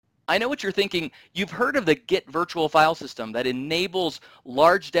I know what you're thinking. You've heard of the Git virtual file system that enables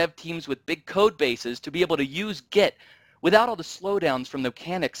large dev teams with big code bases to be able to use Git without all the slowdowns from the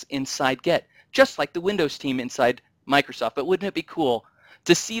mechanics inside Git, just like the Windows team inside Microsoft. But wouldn't it be cool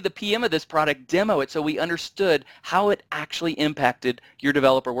to see the PM of this product demo it so we understood how it actually impacted your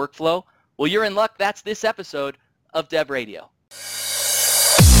developer workflow? Well, you're in luck. That's this episode of Dev Radio.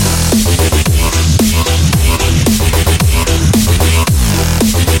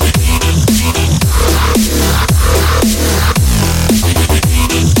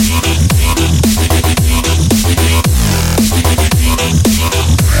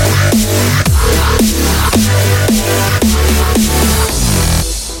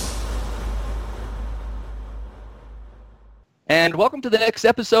 And welcome to the next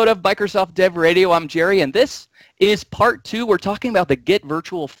episode of Microsoft Dev Radio. I'm Jerry, and this is part 2. We're talking about the Git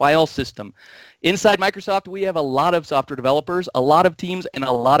virtual file system. Inside Microsoft, we have a lot of software developers, a lot of teams, and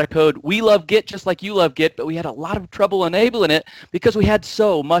a lot of code. We love Git just like you love Git, but we had a lot of trouble enabling it because we had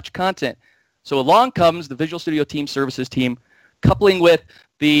so much content. So along comes the Visual Studio Team Services team, coupling with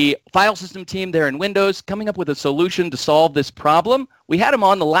the file system team there in Windows, coming up with a solution to solve this problem. We had him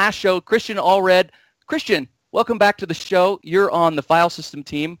on the last show, Christian Allred. Christian, welcome back to the show. You're on the file system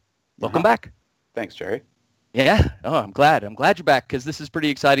team. Welcome back. Thanks, Jerry. Yeah. Oh, I'm glad. I'm glad you're back because this is pretty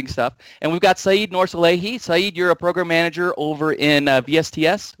exciting stuff. And we've got Saeed Norsalehi. Saeed, you're a program manager over in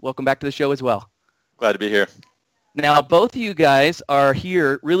VSTS. Welcome back to the show as well. Glad to be here. Now, both of you guys are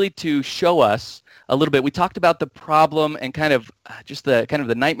here really to show us a little bit. We talked about the problem and kind of just the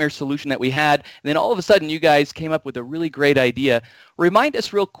nightmare solution that we had. And then all of a sudden, you guys came up with a really great idea. Remind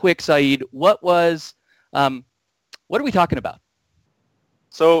us real quick, Saeed, what are we talking about?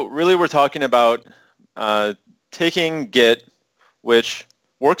 So really we're talking about taking Git, which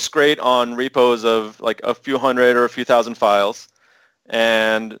works great on repos of like a few hundred or a few thousand files,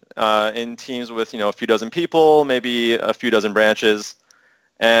 and in teams with a few dozen people, maybe a few dozen branches,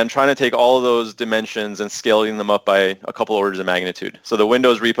 and trying to take all of those dimensions and scaling them up by a couple orders of magnitude. So the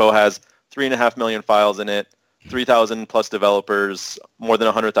Windows repo has 3.5 million files in it, 3,000 plus developers, more than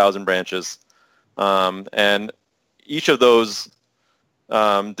 100,000 branches. And each of those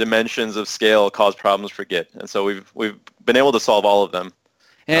dimensions of scale cause problems for Git, and so we've been able to solve all of them.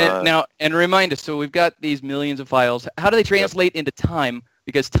 And remind us. So we've got these millions of files. How do they translate into time?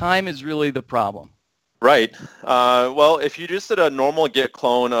 Because time is really the problem. Right. Well, if you just did a normal Git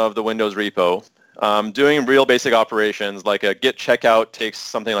clone of the Windows repo, doing real basic operations like a Git checkout takes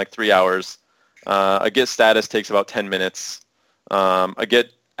something like 3 hours. A Git status takes about 10 minutes. A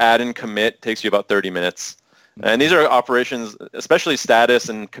Git add and commit takes you about 30 minutes. And these are operations, especially status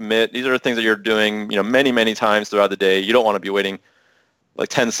and commit. These are things that you're doing, many, many times throughout the day. You don't want to be waiting like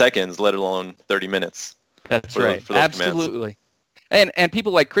 10 seconds, let alone 30 minutes. That's right. Absolutely. And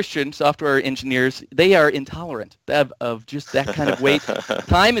people like Christian, software engineers, they are intolerant of just that kind of wait.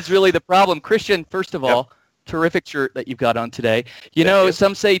 Time is really the problem. Christian, first of all, terrific shirt that you've got on today.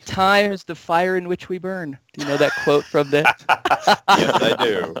 Some say time is the fire in which we burn. Do you know that quote from this? Yes, I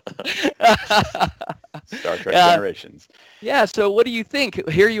do. Star Trek Generations. Yeah, so what do you think?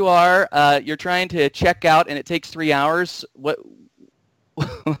 Here you are, you're trying to check out, and it takes 3 hours. What?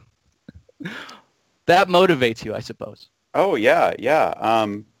 That motivates you, I suppose. Oh, yeah.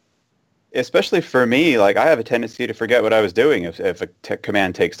 Especially for me, like I have a tendency to forget what I was doing if a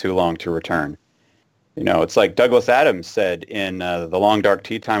command takes too long to return. It's like Douglas Adams said in The Long Dark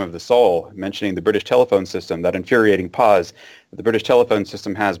Tea Time of the Soul, mentioning the British telephone system, that infuriating pause that the British telephone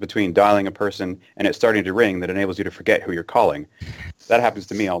system has between dialing a person and it starting to ring that enables you to forget who you're calling. That happens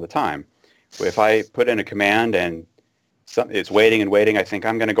to me all the time. If I put in a command and it's waiting and waiting, I think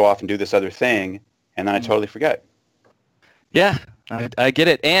I'm going to go off and do this other thing, and then I totally forget. Yeah, I get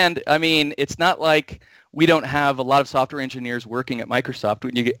it. And, it's not like we don't have a lot of software engineers working at Microsoft.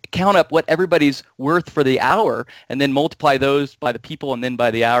 When you count up what everybody's worth for the hour and then multiply those by the people and then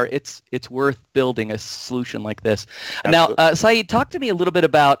by the hour, it's worth building a solution like this. Absolutely. Now, Saeed, talk to me a little bit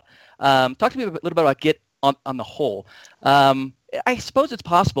about Git on the whole. I suppose it's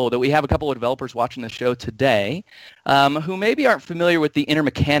possible that we have a couple of developers watching the show today who maybe aren't familiar with the inner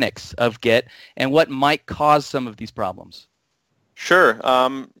mechanics of Git and what might cause some of these problems. Sure.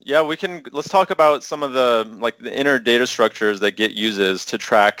 Let's talk about some of the inner data structures that Git uses to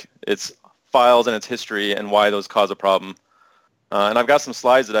track its files and its history and why those cause a problem. And I've got some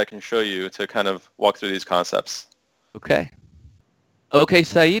slides that I can show you to kind of walk through these concepts. Okay,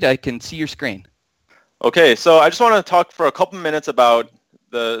 Saeed, I can see your screen. Okay, so I just want to talk for a couple minutes about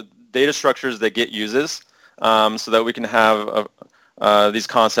the data structures that Git uses so that we can have these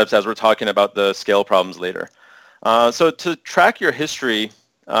concepts as we're talking about the scale problems later. So to track your history,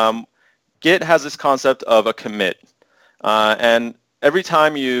 Git has this concept of a commit. And every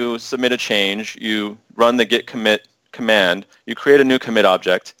time you submit a change, you run the git commit command, you create a new commit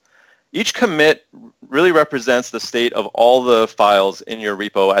object. Each commit really represents the state of all the files in your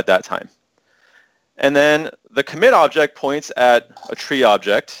repo at that time. And then the commit object points at a tree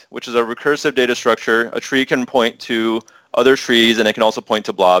object, which is a recursive data structure. A tree can point to other trees, and it can also point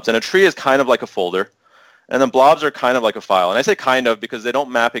to blobs. And a tree is kind of like a folder, and the blobs are kind of like a file. And I say kind of because they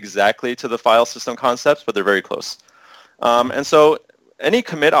don't map exactly to the file system concepts, but they're very close. And so any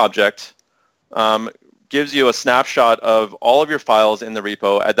commit object gives you a snapshot of all of your files in the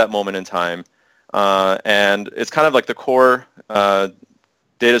repo at that moment in time. And it's kind of like the core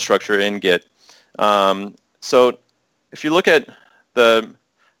data structure in Git. So if you look at any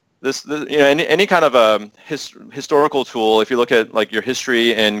kind of a historical tool, if you look at like your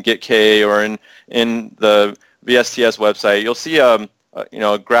history in GitK or in the VSTS website, you'll see a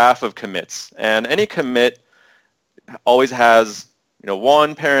graph of commits, and any commit always has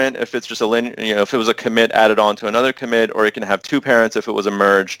one parent if it's just a linear, if it was a commit added on to another commit, or it can have two parents if it was a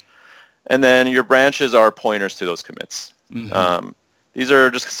merge, and then your branches are pointers to those commits. Mm-hmm. These are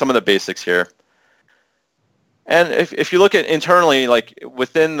just some of the basics here. And if you look at internally, like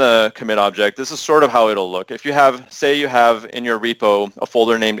within the commit object, this is sort of how it'll look. If you have, say you have in your repo a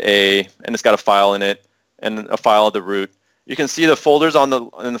folder named A, and it's got a file in it, and a file at the root, you can see the folders in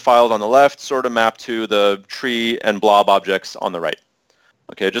the files on the left sort of map to the tree and blob objects on the right.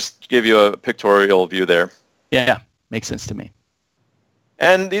 Okay, just to give you a pictorial view there. Yeah, makes sense to me.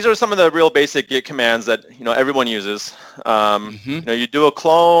 And these are some of the real basic Git commands that everyone uses. You do a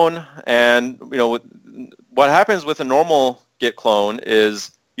clone, and what happens with a normal Git clone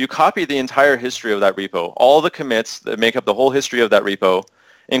is you copy the entire history of that repo, all the commits that make up the whole history of that repo,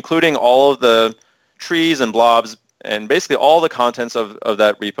 including all of the trees and blobs, and basically all the contents of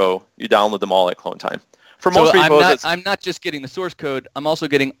that repo. You download them all at clone time. For most repos, I'm not just getting the source code, I'm also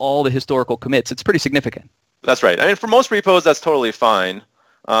getting all the historical commits. It's pretty significant. That's right. I mean, for most repos, that's totally fine.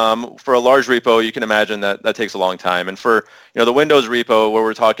 For a large repo, you can imagine that takes a long time. And for the Windows repo, where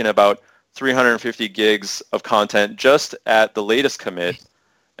we're talking about 350 gigs of content just at the latest commit,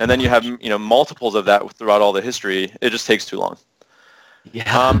 and then you have multiples of that throughout all the history, it just takes too long.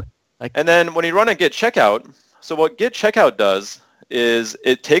 Yeah. And then when you run a git checkout, so what git checkout does is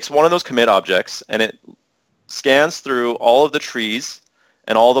it takes one of those commit objects and it scans through all of the trees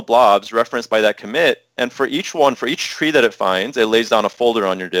and all the blobs referenced by that commit, and for each tree that it finds, it lays down a folder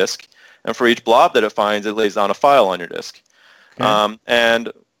on your disk, and for each blob that it finds, it lays down a file on your disk. Okay.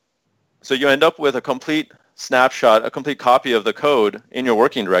 And so you end up with a complete snapshot, a complete copy of the code in your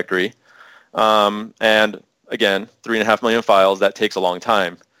working directory. And again, 3.5 million files, that takes a long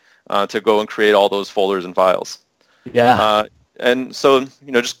time to go and create all those folders and files. Yeah. And so,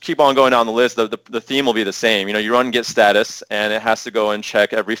 just keep on going down the list. The theme will be the same. You run git status, and it has to go and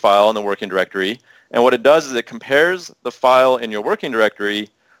check every file in the working directory. And what it does is it compares the file in your working directory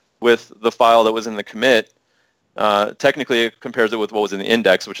with the file that was in the commit. Technically, it compares it with what was in the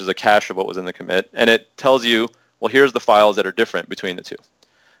index, which is a cache of what was in the commit. And it tells you, well, here's the files that are different between the two.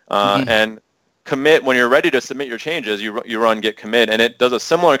 And commit, when you're ready to submit your changes, you run git commit, and it does a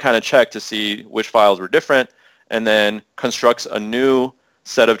similar kind of check to see which files were different, and then constructs a new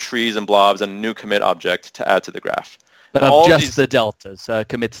set of trees and blobs and a new commit object to add to the graph. But of just the deltas,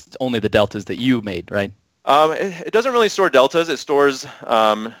 commits only the deltas that you made, right? It doesn't really store deltas. It stores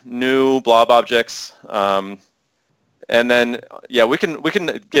new blob objects. And then, yeah, we can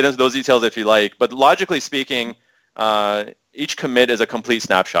get into those details if you like. But logically speaking, each commit is a complete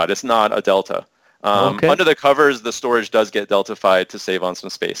snapshot. It's not a delta. Okay. Under the covers, the storage does get deltafied to save on some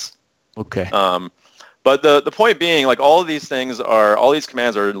space. Okay. But the point being, like, all these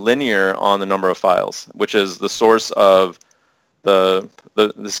commands are linear on the number of files, which is the source of the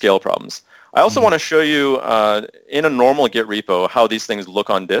scale problems. I also want to show you in a normal Git repo how these things look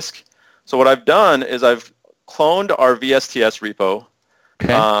on disk. So what I've done is I've cloned our VSTS repo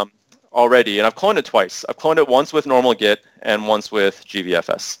already, and I've cloned it twice. I've cloned it once with normal Git and once with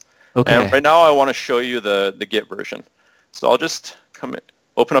GVFS. Okay. And right now I want to show you the Git version. So I'll just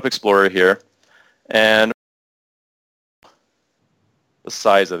open up Explorer here, and the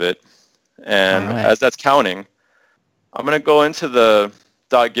size of it. And as that's counting, I'm going to go into the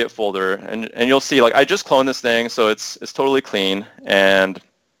 .git folder, and you'll see, like, I just cloned this thing, so it's totally clean. And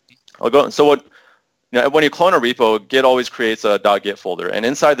I'll go. So when you clone a repo, Git always creates a .git folder, and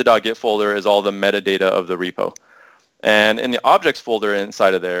inside the .git folder is all the metadata of the repo. And in the objects folder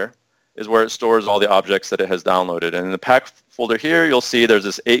inside of there is where it stores all the objects that it has downloaded. And in the pack folder here, you'll see there's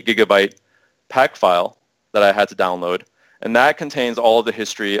this 8 gigabyte pack file that I had to download. and that contains all of the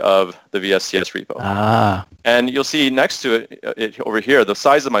history of the VSCS repo. Ah. And you'll see next to it over here, the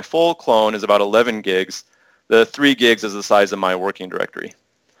size of my full clone is about 11 gigs. The 3 gigs is the size of my working directory.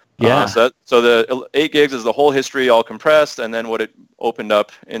 Yeah. So the 8 gigs is the whole history all compressed, and then what it opened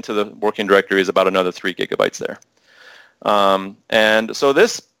up into the working directory is about another 3 gigabytes there. And so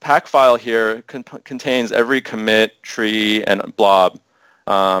this pack file here contains every commit, tree, and blob.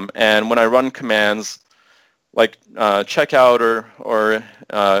 And when I run commands like checkout or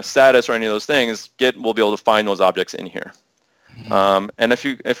status or any of those things, Git will be able to find those objects in here. And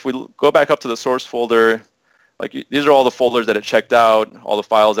if we go back up to the source folder, like these are all the folders that it checked out, all the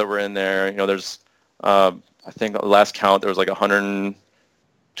files that were in there. You know, there's I think the last count there was like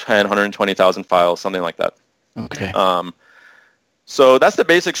 120,000 files, something like that. Okay. So that's the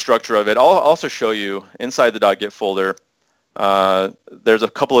basic structure of it. I'll also show you inside the .git folder. There's a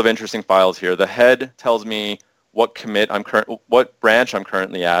couple of interesting files here. The head tells me what what branch I'm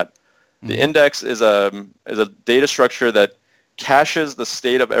currently at. The index is a data structure that caches the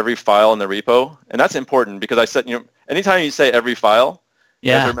state of every file in the repo, and that's important because I said, anytime you say every file,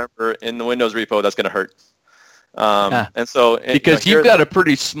 you have to remember in the Windows repo that's going to hurt. And so because you've got a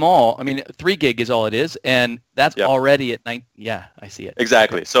pretty small, 3 gig is all it is, and that's already at 9. Yeah, I see it.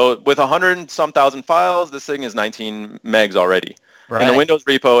 Exactly. Okay. So with 100-some thousand files, this thing is 19 megs already. Right. In the Windows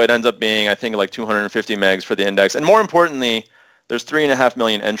repo, it ends up being, I think, like 250 megs for the index. And more importantly, there's 3.5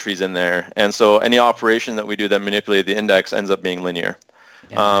 million entries in there. And so any operation that we do that manipulate the index ends up being linear.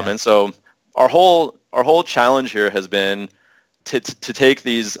 And so our whole challenge here has been to take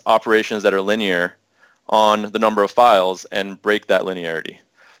these operations that are linear on the number of files and break that linearity.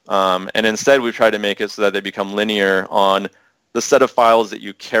 And instead, we've tried to make it so that they become linear on the set of files that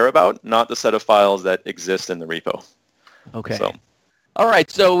you care about, not the set of files that exist in the repo. Okay. So. All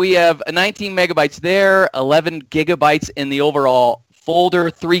right, so we have 19 megabytes there, 11 gigabytes in the overall folder,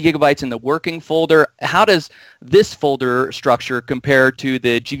 3 gigabytes in the working folder. How does this folder structure compare to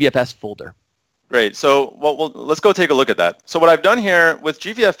the GVFS folder? Great. So let's go take a look at that. So what I've done here with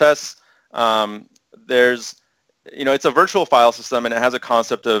GVFS, it's a virtual file system, and it has a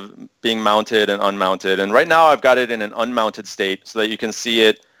concept of being mounted and unmounted. And right now I've got it in an unmounted state so that you can see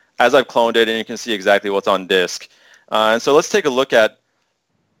it as I've cloned it, and you can see exactly what's on disk. And so let's take a look at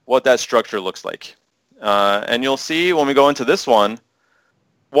what that structure looks like. And you'll see when we go into this one,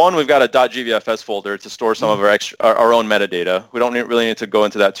 we've got a .gvfs folder to store some of our own metadata. We don't really need to go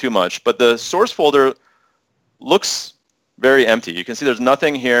into that too much, but the source folder looks very empty. You can see there's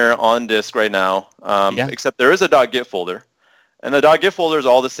nothing here on disk right now, except there is a .git folder. And the .git folder is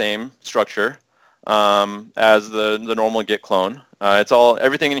all the same structure as the normal Git clone.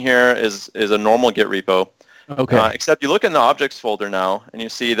 Everything in here is a normal Git repo. Okay. Except you look in the objects folder now, and you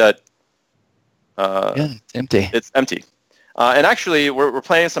see that it's empty. It's empty. And actually, we're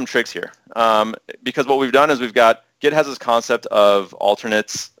playing some tricks here because what we've done is Git has this concept of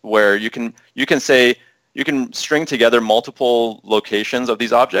alternates where you can string together multiple locations of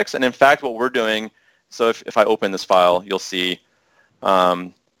these objects. And in fact, what we're doing, so if I open this file, you'll see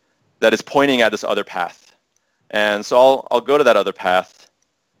that it's pointing at this other path. And so I'll go to that other path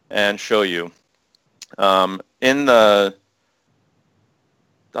and show you. In the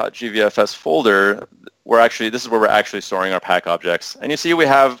 .gvfs folder, this is where we're actually storing our pack objects. And you see we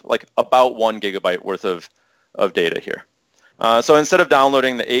have like about 1 gigabyte worth of data here. So instead of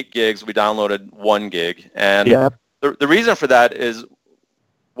downloading the 8 gigs, we downloaded 1 gig. And the reason for that is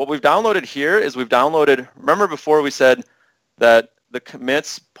what we've downloaded here is remember before we said that the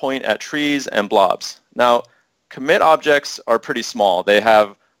commits point at trees and blobs. Now, commit objects are pretty small. They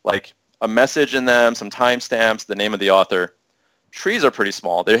have like a message in them, some timestamps, the name of the author. Trees are pretty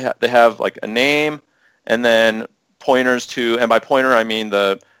small. They have like a name and then pointers to, and by pointer I mean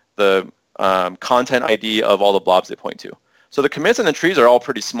the content ID of all the blobs they point to. So the commits and the trees are all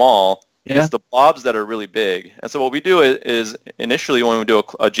pretty small. It's the blobs that are really big. And so what we do is initially when we do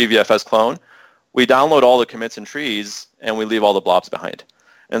a GVFS clone, we download all the commits and trees and we leave all the blobs behind.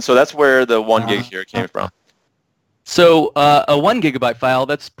 And so that's where the 1 gig here came from. So a 1 gigabyte file,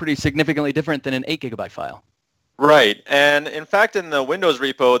 that's pretty significantly different than an 8 gigabyte file. Right, and in fact, in the Windows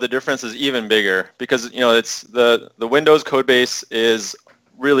repo, the difference is even bigger because it's the Windows code base is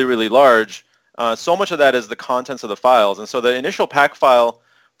really, really large. So much of that is the contents of the files, and so the initial pack file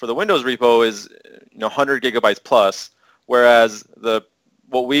for the Windows repo is 100 gigabytes plus, whereas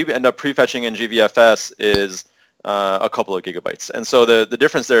what we end up prefetching in GVFS is a couple of gigabytes, and so the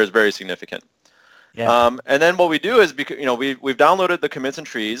difference there is very significant. Yeah. And then what we do is, we've downloaded the commits and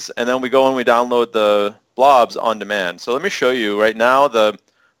trees, and then we go and we download the blobs on demand. So let me show you right now the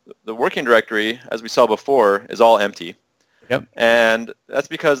working directory, as we saw before, is all empty. Yep. And that's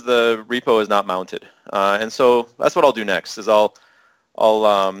because the repo is not mounted. And so that's what I'll do next is I'll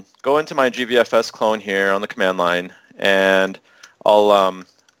go into my GVFS clone here on the command line, and I'll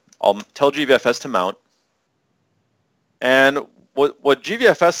tell GVFS to mount. And what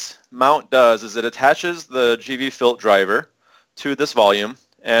GVFS mount does is it attaches the GVFilt driver to this volume,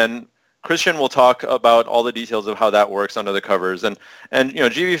 and Christian will talk about all the details of how that works under the covers. And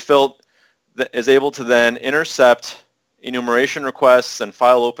GVFilt is able to then intercept enumeration requests and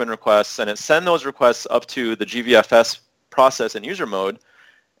file open requests, and it sends those requests up to the GVFS process in user mode.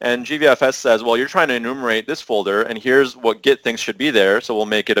 And GVFS says, well, you're trying to enumerate this folder, and here's what Git thinks should be there, so we'll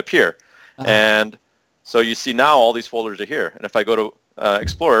make it appear. And so you see now all these folders are here. And if I go to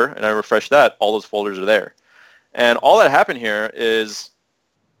Explorer and I refresh that, all those folders are there. And all that happened here is,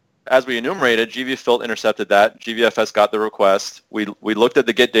 as we enumerated, GVFilt intercepted that. GVFS got the request. We looked at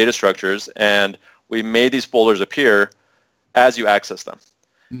the Git data structures, and we made these folders appear as you access them.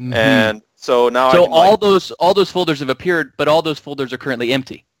 Mm-hmm. And so now all those folders have appeared, but all those folders are currently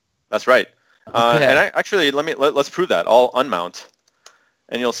empty. That's right. Okay. And let's prove that. I'll unmount,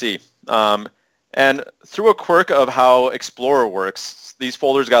 and you'll see. And through a quirk of how Explorer works, these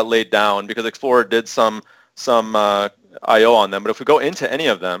folders got laid down because Explorer did some I/O on them. But if we go into any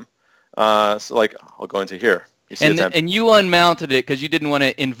of them, so like I'll go into here. You see and you unmounted it because you didn't want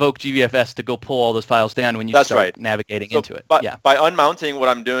to invoke GVFS to go pull all those files down when you start navigating into it. By unmounting, what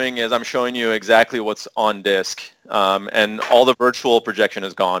I'm doing is I'm showing you exactly what's on disk, and all the virtual projection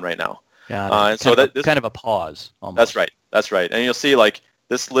is gone right now. And so this kind of a pause. Almost. That's right. And you'll see like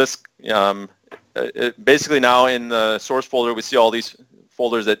this list. Basically now in the source folder we see all these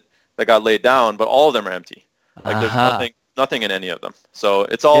folders that got laid down, but all of them are empty. Like there's nothing in any of them. So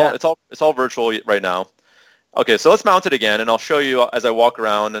it's all virtual right now. Okay, so let's mount it again, and I'll show you as I walk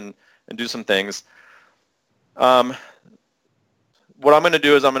around and do some things. What I'm going to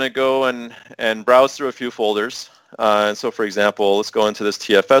do is I'm going to go and browse through a few folders. And so, for example, let's go into this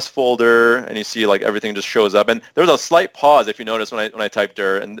TFS folder, and you see like everything just shows up. And there's a slight pause if you notice when I type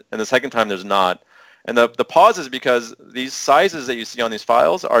dir, and the second time there's not. And the pause is because these sizes that you see on these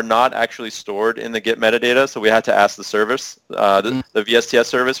files are not actually stored in the Git metadata, so we had to ask the service, the VSTS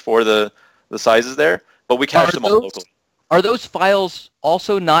service for the sizes there. But we cache them all locally. Are those files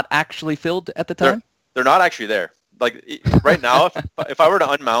also not actually filled at the time? They're not actually there. Like right now, if I were to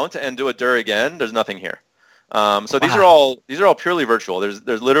unmount and do a dir again, there's nothing here. So these are all purely virtual.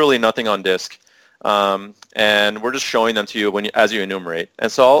 There's literally nothing on disk, and we're just showing them to you as you enumerate. And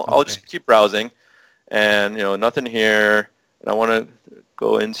so I'll just keep browsing, and nothing here. And I want to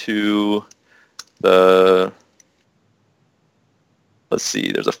go into the. Let's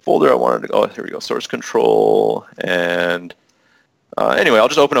see, there's a folder I wanted to go, here we go, source control, and anyway, I'll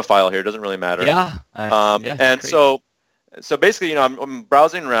just open a file here, it doesn't really matter. So basically, I'm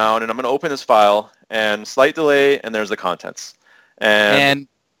browsing around, and I'm going to open this file, and slight delay, and there's the contents. And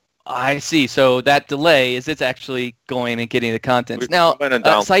I see, so that delay is it's actually going and getting the contents. Now,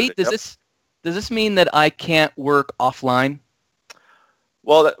 Saeed, does this mean that I can't work offline?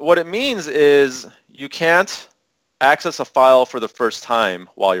 Well, what it means is you can't access a file for the first time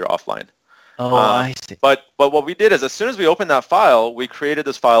while you're offline. I see. But what we did is as soon as we opened that file, we created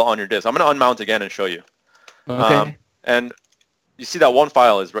this file on your disk. I'm going to unmount again and show you. Okay. And you see that one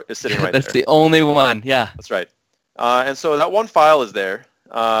file is sitting right there. That's the only one, yeah. That's right. And so that one file is there,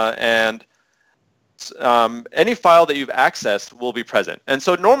 and any file that you've accessed will be present. And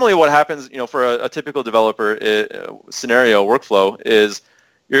so normally what happens, for a typical developer scenario workflow is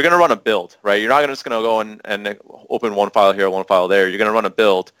you're going to run a build, right? You're not just going to go and open one file here, one file there. You're going to run a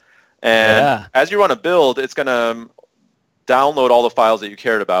build. And as you run a build, it's going to download all the files that you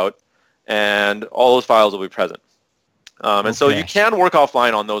cared about, and all those files will be present. And so you can work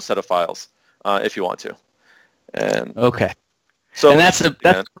offline on those set of files if you want to. And so that's the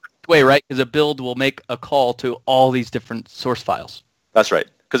correct way, right? Because a build will make a call to all these different source files. That's right.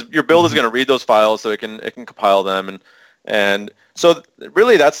 Because your build is going to read those files, so it can compile them, and so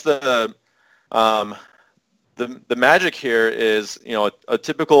really that's the magic here is, a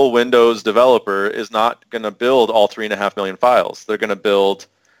typical Windows developer is not going to build all 3.5 million files. They're going to build,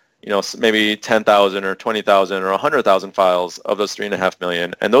 maybe 10,000 or 20,000 or 100,000 files of those 3.5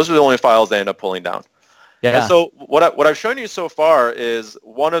 million, and those are the only files they end up pulling down. Yeah. And so what I've shown you so far is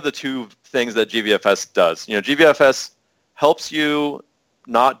one of the two things that GVFS does. GVFS helps you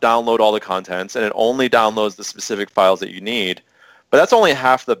not download all the contents, and it only downloads the specific files that you need. But that's only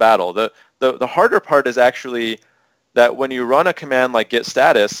half the battle. The harder part is actually that when you run a command like git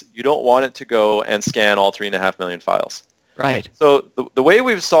status, you don't want it to go and scan all 3.5 million files. Right. So the way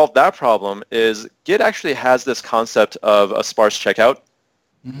we've solved that problem is Git actually has this concept of a sparse checkout,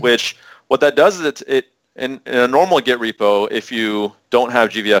 which what that does is it in a normal Git repo, if you don't have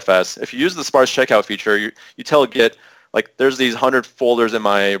GVFS, if you use the sparse checkout feature, you tell Git, like, there's these 100 folders in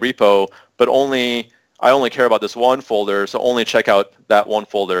my repo, but I only care about this one folder, so only check out that one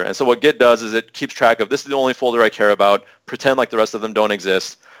folder. And so what Git does is it keeps track of, this is the only folder I care about, pretend like the rest of them don't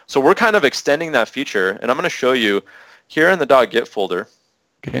exist. So we're kind of extending that feature, and I'm going to show you here in the .git folder.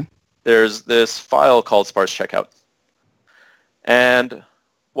 Okay. There's this file called sparse checkout. And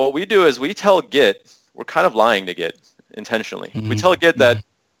what we do is we tell Git, we're kind of lying to Git intentionally. We tell Git that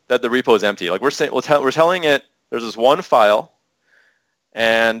the repo is empty. Like we're telling it there's this one file,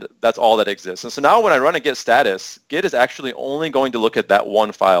 and that's all that exists. And so now when I run a Git status, Git is actually only going to look at that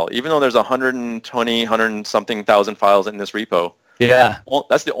one file, even though there's 120, 100 and something thousand files in this repo. Yeah.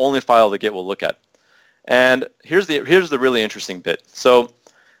 That's the only file that Git will look at. And here's the really interesting bit. So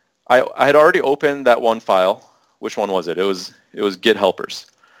I had already opened that one file. Which one was it? It was Git helpers.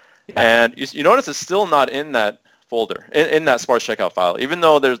 Yeah. And you notice it's still not in that folder, in that sparse checkout file, even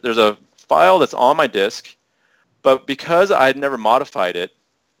though there's a file that's on my disk. But because I had never modified it,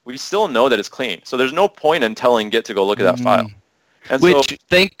 we still know that it's clean. So there's no point in telling Git to go look at that file. And which,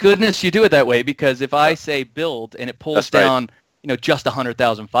 thank goodness you do it that way, because if I say build and it pulls down, just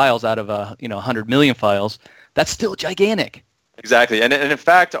 100,000 files out of 100 million files, that's still gigantic. Exactly. And in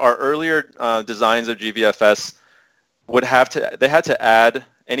fact, our earlier designs of GVFS they had to add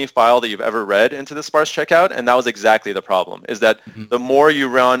any file that you've ever read into the sparse checkout, and that was exactly the problem, is that the more you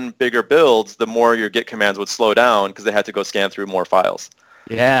run bigger builds, the more your Git commands would slow down because they had to go scan through more files.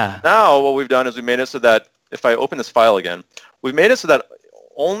 Yeah. Now what we've done is we made it so that if I open this file again, we've made it so that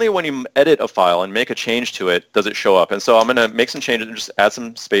only when you edit a file and make a change to it does it show up. And so I'm going to make some changes and just add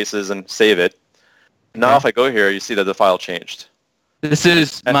some spaces and save it. Now if I go here, you see that the file changed. This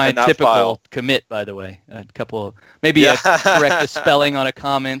is my typical commit, by the way. Maybe correct the spelling on a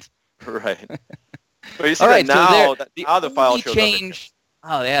comment. Right. But you see that now, now the file shows change.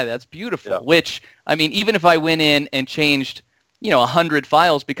 Oh, yeah, that's beautiful. Yeah. Which, I mean, even if I went in and changed, 100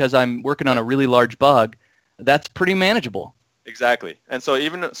 files because I'm working on a really large bug, that's pretty manageable. Exactly. And so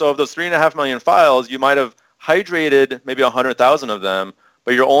of those 3.5 million files, you might have hydrated maybe 100,000 of them,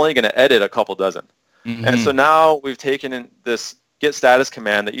 but you're only going to edit a couple dozen. And so now we've taken in this Git status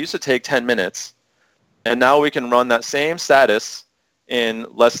command that used to take 10 minutes, and now we can run that same status in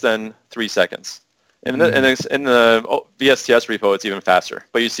less than 3 seconds. In the VSTS repo, it's even faster.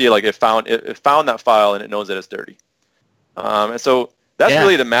 But you see, like, it found that file and it knows that it's dirty. And so that's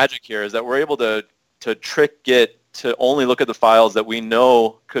really the magic here, is that we're able to trick Git to only look at the files that we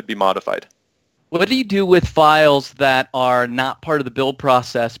know could be modified. What do you do with files that are not part of the build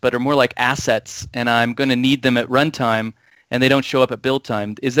process but are more like assets, and I'm going to need them at runtime and they don't show up at build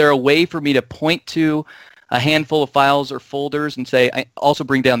time? Is there a way for me to point to a handful of files or folders and say, I also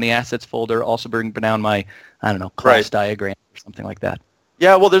bring down the assets folder, also bring down my, class diagram or something like that?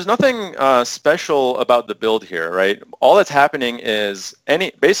 Yeah, well, there's nothing special about the build here, right? All that's happening is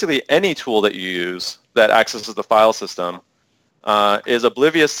basically any tool that you use that accesses the file system is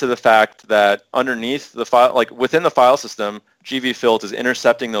oblivious to the fact that underneath the file, like within the file system, GVFilt is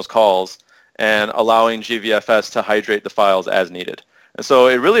intercepting those calls and allowing GVFS to hydrate the files as needed. And so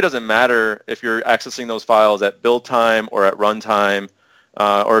it really doesn't matter if you're accessing those files at build time or at runtime,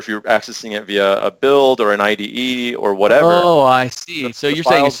 or if you're accessing it via a build or an IDE or whatever. Oh, I see. So you're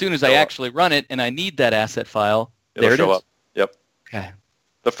saying as soon as I actually run it and I need that asset file, it'll show up. Yep. Okay.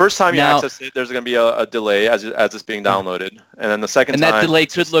 The first time you access it, there's going to be a delay as it's being downloaded, and then the second time. And that delay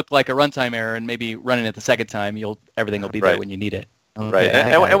could look like a runtime error, and maybe running it the second time, everything will be there when you need it. Okay, right,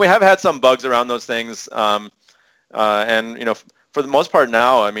 and we have had some bugs around those things, and for the most part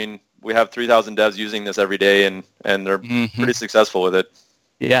now, I mean, we have 3,000 devs using this every day, and they're pretty successful with it.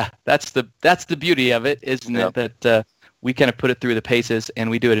 Yeah, that's the beauty of it, isn't it? That we kind of put it through the paces, and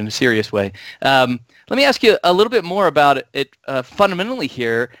we do it in a serious way. Let me ask you a little bit more about it fundamentally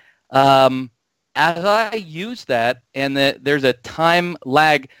here. As I use that, and there's a time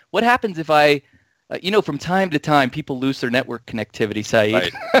lag, what happens if I, from time to time, people lose their network connectivity, Saeed,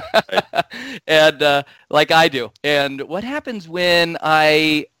 right. And like I do. And what happens when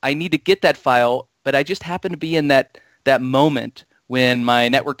I need to get that file, but I just happen to be in that moment when my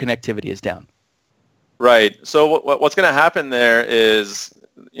network connectivity is down? Right. So what's going to happen there is,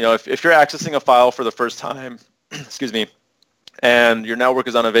 if you're accessing a file for the first time, excuse me, and your network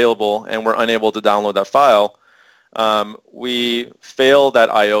is unavailable and we're unable to download that file, we fail that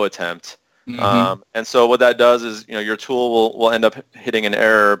I/O attempt. And so what that does is, your tool will end up hitting an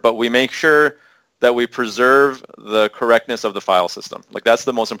error, but we make sure that we preserve the correctness of the file system. Like that's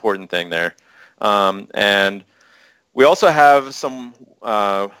the most important thing there. And we also have some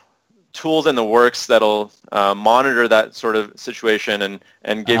tools in the works that'll monitor that sort of situation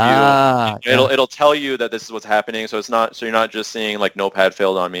and give it'll tell you that this is what's happening. So you're not just seeing like Notepad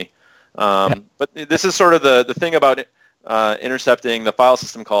failed on me. But this is sort of the thing about intercepting the file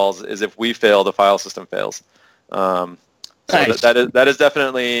system calls is if we fail, the file system fails. Nice. That is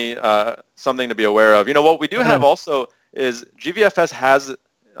definitely something to be aware of. What we do have also is GVFS has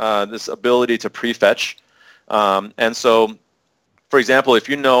this ability to prefetch. And so, for example, if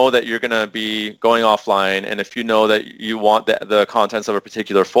you know that you're going to be going offline and if you know that you want the contents of a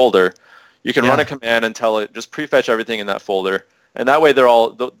particular folder, you can run a command and tell it just prefetch everything in that folder. And that way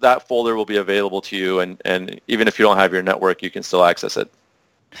that folder will be available to you. And even if you don't have your network, you can still access it.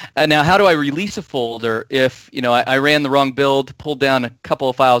 Now, how do I release a folder if I ran the wrong build, pulled down a couple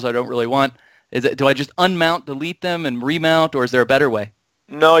of files I don't really want? Do I just unmount, delete them, and remount, or is there a better way?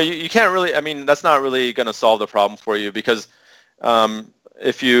 No, you can't really. I mean, that's not really going to solve the problem for you because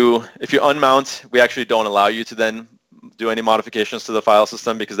if you unmount, we actually don't allow you to then do any modifications to the file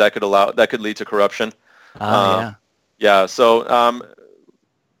system because that could lead to corruption. Yeah. So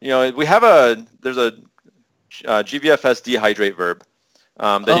we have there's a GVFS dehydrate verb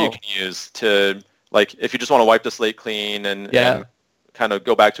that you can use to, like, if you just want to wipe the slate clean and kind of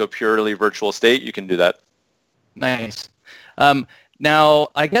go back to a purely virtual state, you can do that. Nice. Now,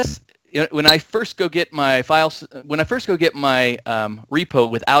 I guess when I first go get my files, repo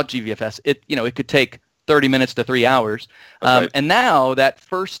without GVFS, it could take 30 minutes to 3 hours. Right. And now that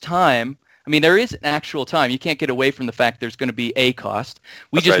first time, I mean, there is an actual time. You can't get away from the fact there's going to be a cost.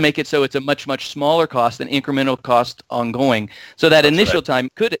 We just make it so it's a much, much smaller cost, an incremental cost ongoing. So that initial time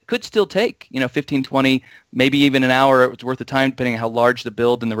could still take, 15, 20, maybe even an hour worth of time, depending on how large the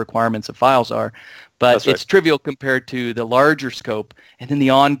build and the requirements of files are. But it's trivial compared to the larger scope, and then the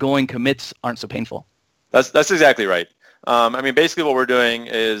ongoing commits aren't so painful. That's exactly right. I mean, basically what we're doing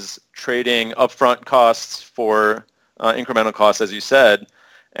is trading upfront costs for incremental costs, as you said.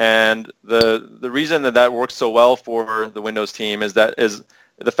 And the reason that works so well for the Windows team is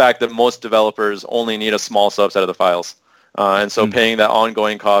the fact that most developers only need a small subset of the files. And so paying that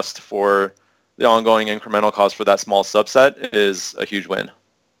ongoing cost for the ongoing incremental cost for that small subset is a huge win.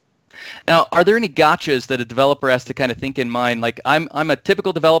 Now, are there any gotchas that a developer has to kind of think in mind? Like, I'm a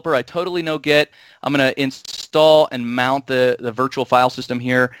typical developer. I totally know Git. I'm going to install and mount the virtual file system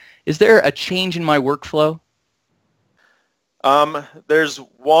here. Is there a change in my workflow? There's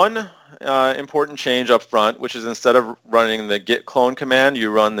one important change up front, which is instead of running the git clone command, you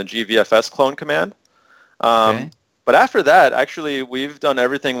run the GVFS clone command. But after that, actually, we've done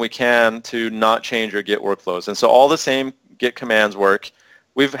everything we can to not change your Git workflows. And so all the same Git commands work.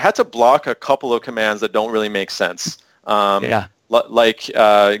 We've had to block a couple of commands that don't really make sense. Like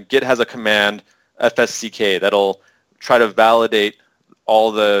Git has a command, fsck, that'll try to validate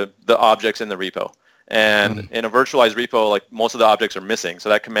all the objects in the repo. And in a virtualized repo, like, most of the objects are missing, so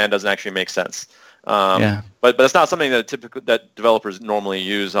that command doesn't actually make sense. But it's not something that developers normally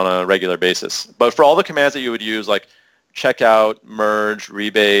use on a regular basis. But for all the commands that you would use, like checkout, merge,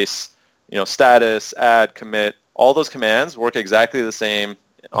 rebase, status, add, commit, all those commands work exactly the same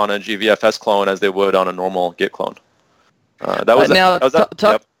on a GVFS clone as they would on a normal Git clone. I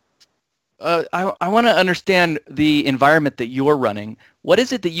want to understand the environment that you're running. What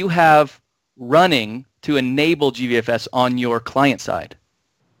is it that you have running to enable GVFS on your client side?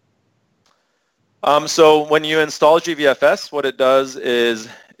 So when you install GVFS, what it does is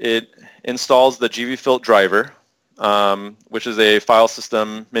it installs the GVFilt driver, which is a file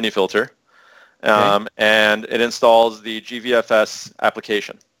system mini filter, and it installs the GVFS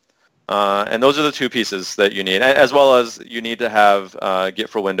application. And those are the two pieces that you need, as well as you need to have Git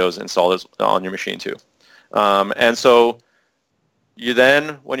for Windows installed on your machine too. And so you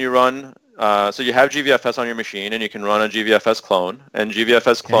then, when you run, so you have GVFS on your machine, and you can run a GVFS clone, and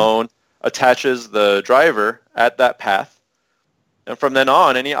GVFS clone attaches the driver at that path. And from then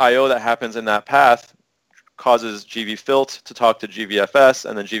on, any I/O that happens in that path causes GVFilt to talk to GVFS,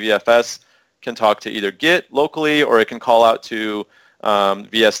 and then GVFS can talk to either Git locally, or it can call out to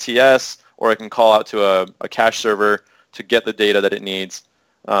VSTS, or it can call out to a cache server to get the data that it needs,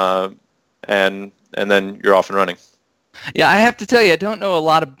 and then you're off and running. Yeah, I have to tell you, I don't know a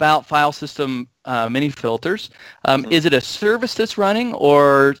lot about file system mini filters. Is it a service that's running,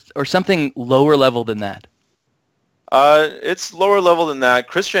 or something lower level than that? It's lower level than that.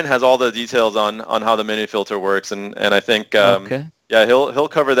 Christian has all the details on how the mini filter works, and I think he'll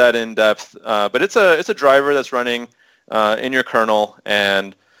cover that in depth. But it's a driver that's running in your kernel,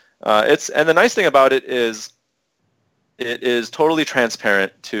 and And the nice thing about it is totally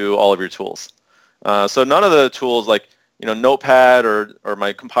transparent to all of your tools. So none of the tools like Notepad or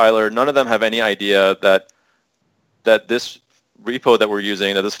my compiler, none of them have any idea that this repo that we're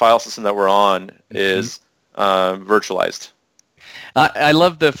using, that this file system that we're on is virtualized. I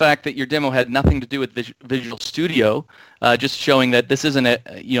love the fact that your demo had nothing to do with Visual Studio, just showing that this isn't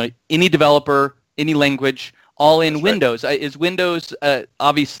any developer, any language, all in Windows. Is Windows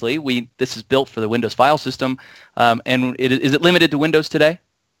obviously this is built for the Windows file system, and is it limited to Windows today?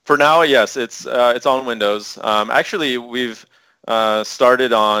 For now, yes, it's on Windows. Actually, we've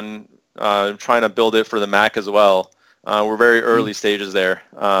started on trying to build it for the Mac as well. We're very early stages there.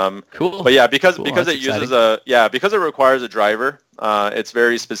 Cool. But yeah, because cool. it uses because it requires a driver, it's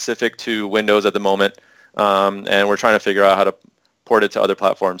very specific to Windows at the moment, and we're trying to figure out how to port it to other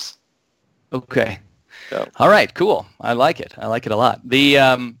platforms. Okay. Yeah. All right. Cool. I like it. I like it a lot.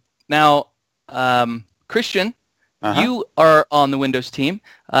 The now, Christian, you are on the Windows team.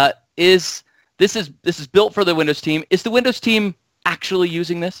 This is built for the Windows team? Is the Windows team actually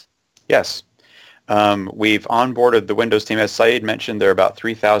using this? Yes. We've onboarded the Windows team. As Saeed mentioned, there are about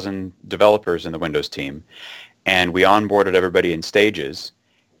 3,000 developers in the Windows team, and we onboarded everybody in stages,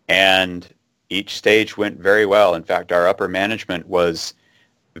 and each stage went very well. In fact, our upper management was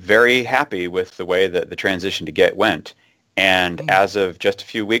very happy with the way that the transition to Git went. And as of just a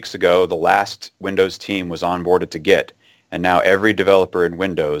few weeks ago, the last Windows team was onboarded to Git, and now every developer in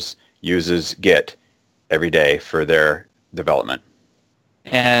Windows uses Git every day for their development.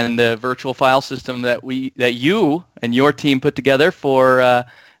 And the virtual file system that you and your team put together for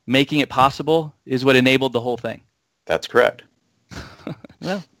making it possible is what enabled the whole thing. That's correct.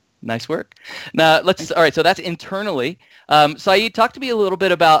 Well, nice work. Now all right, so that's internally. Saeed, talk to me a little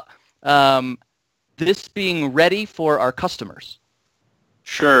bit about this being ready for our customers.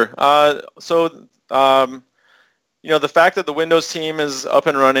 Sure. The fact that the Windows team is up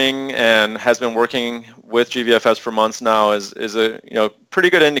and running and has been working with GVFS for months now is a pretty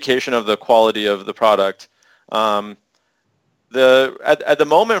good indication of the quality of the product. At the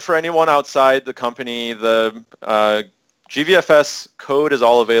moment, for anyone outside the company, the GVFS code is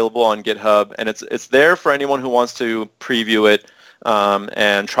all available on GitHub, and it's there for anyone who wants to preview it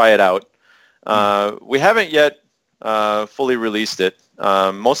and try it out. We haven't yet fully released it,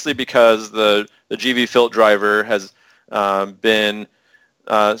 mostly because the GVFilt driver has been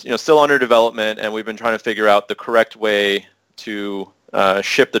still under development, and we've been trying to figure out the correct way to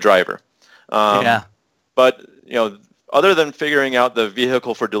ship the driver. But other than figuring out the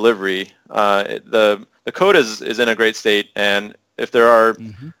vehicle for delivery, the code is in a great state, and if there are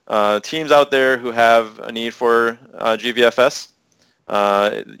teams out there who have a need for GVFS,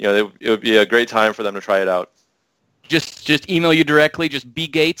 it would be a great time for them to try it out. Just email you directly, just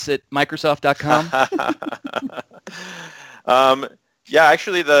bgates@microsoft.com.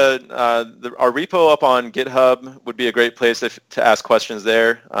 Actually, our repo up on GitHub would be a great place to ask questions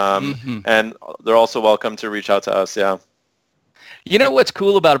there, and they're also welcome to reach out to us. Yeah. You know what's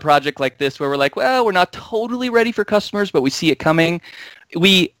cool about a project like this, where we're like, well, we're not totally ready for customers, but we see it coming.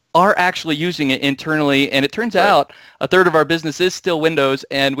 We are actually using it internally, and it turns out a third of our business is still Windows,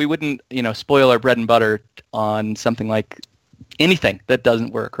 and we wouldn't, spoil our bread and butter on something like anything that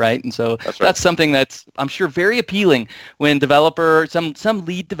doesn't work, right? And so that's something that's, I'm sure, very appealing when some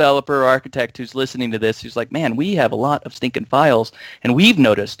lead developer or architect who's listening to this, who's like, man, we have a lot of stinking files, and we've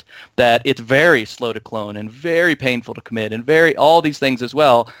noticed that it's very slow to clone and very painful to commit and all these things as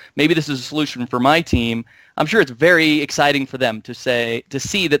well. Maybe this is a solution for my team. I'm sure it's very exciting for them to see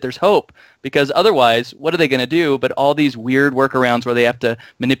that there's hope, because otherwise, what are they going to do but all these weird workarounds where they have to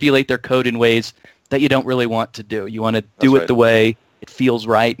manipulate their code in ways that you don't really want to do. You want to do it the way it feels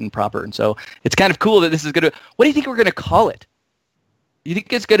right and proper. And so it's kind of cool that this is going to, what do you think we're going to call it? You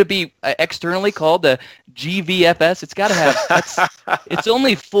think it's going to be externally called the GVFS? It's got to have, it's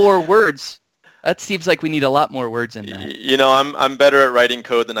only 4 words. That seems like we need a lot more words in that. I'm better at writing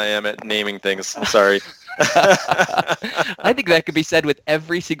code than I am at naming things. I'm sorry. I think that could be said with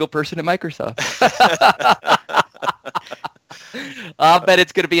every single person at Microsoft. I'll bet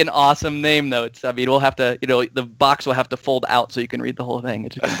it's going to be an awesome name, though. We'll have to, the box will have to fold out so you can read the whole thing.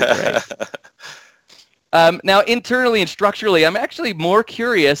 It's going to be great. Now, internally and structurally, I'm actually more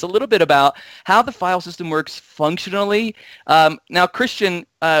curious a little bit about how the file system works functionally. Now, Christian,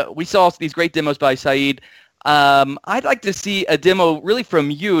 we saw these great demos by Saeed. I'd like to see a demo really from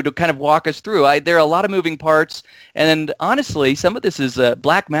you to kind of walk us through. There are a lot of moving parts, and honestly, some of this is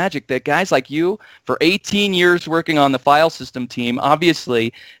black magic that guys like you, for 18 years working on the file system team,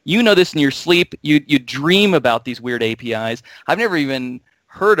 obviously, you know this in your sleep. You dream about these weird APIs. I've never even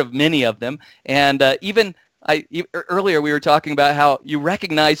heard of many of them. And earlier we were talking about how you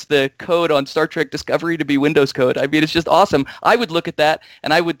recognize the code on Star Trek Discovery to be Windows code. I mean, it's just awesome. I would look at that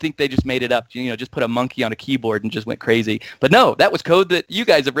and I would think they just made it up. Just put a monkey on a keyboard and just went crazy. But no, that was code that you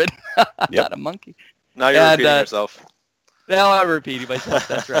guys have written, not a monkey. Now you're repeating yourself. Now I'm repeating myself.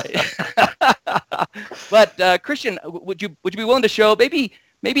 That's right. But Christian, would you be willing to show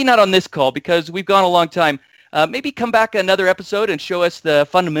maybe not on this call because we've gone a long time. Maybe come back another episode and show us the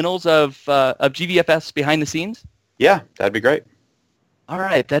fundamentals of GVFS behind the scenes? Yeah, that'd be great. All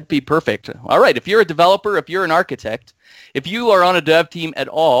right, that'd be perfect. All right, if you're a developer, if you're an architect, if you are on a dev team at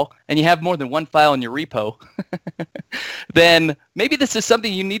all and you have more than one file in your repo, then maybe this is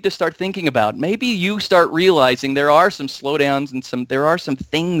something you need to start thinking about. Maybe you start realizing there are some slowdowns and there are some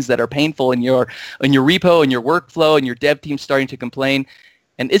things that are painful in your repo and your workflow, and your dev team starting to complain.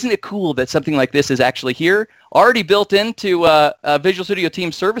 And isn't it cool that something like this is actually here, already built into Visual Studio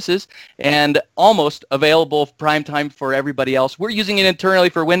Team Services and almost available prime time for everybody else? We're using it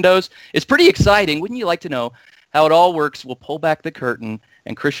internally for Windows. It's pretty exciting. Wouldn't you like to know how it all works? We'll pull back the curtain,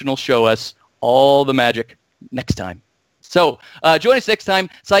 and Christian will show us all the magic next time. So join us next time.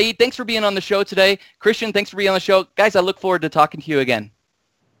 Saeed, thanks for being on the show today. Christian, thanks for being on the show. Guys, I look forward to talking to you again.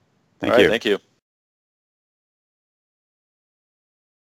 Thank you. Thank you.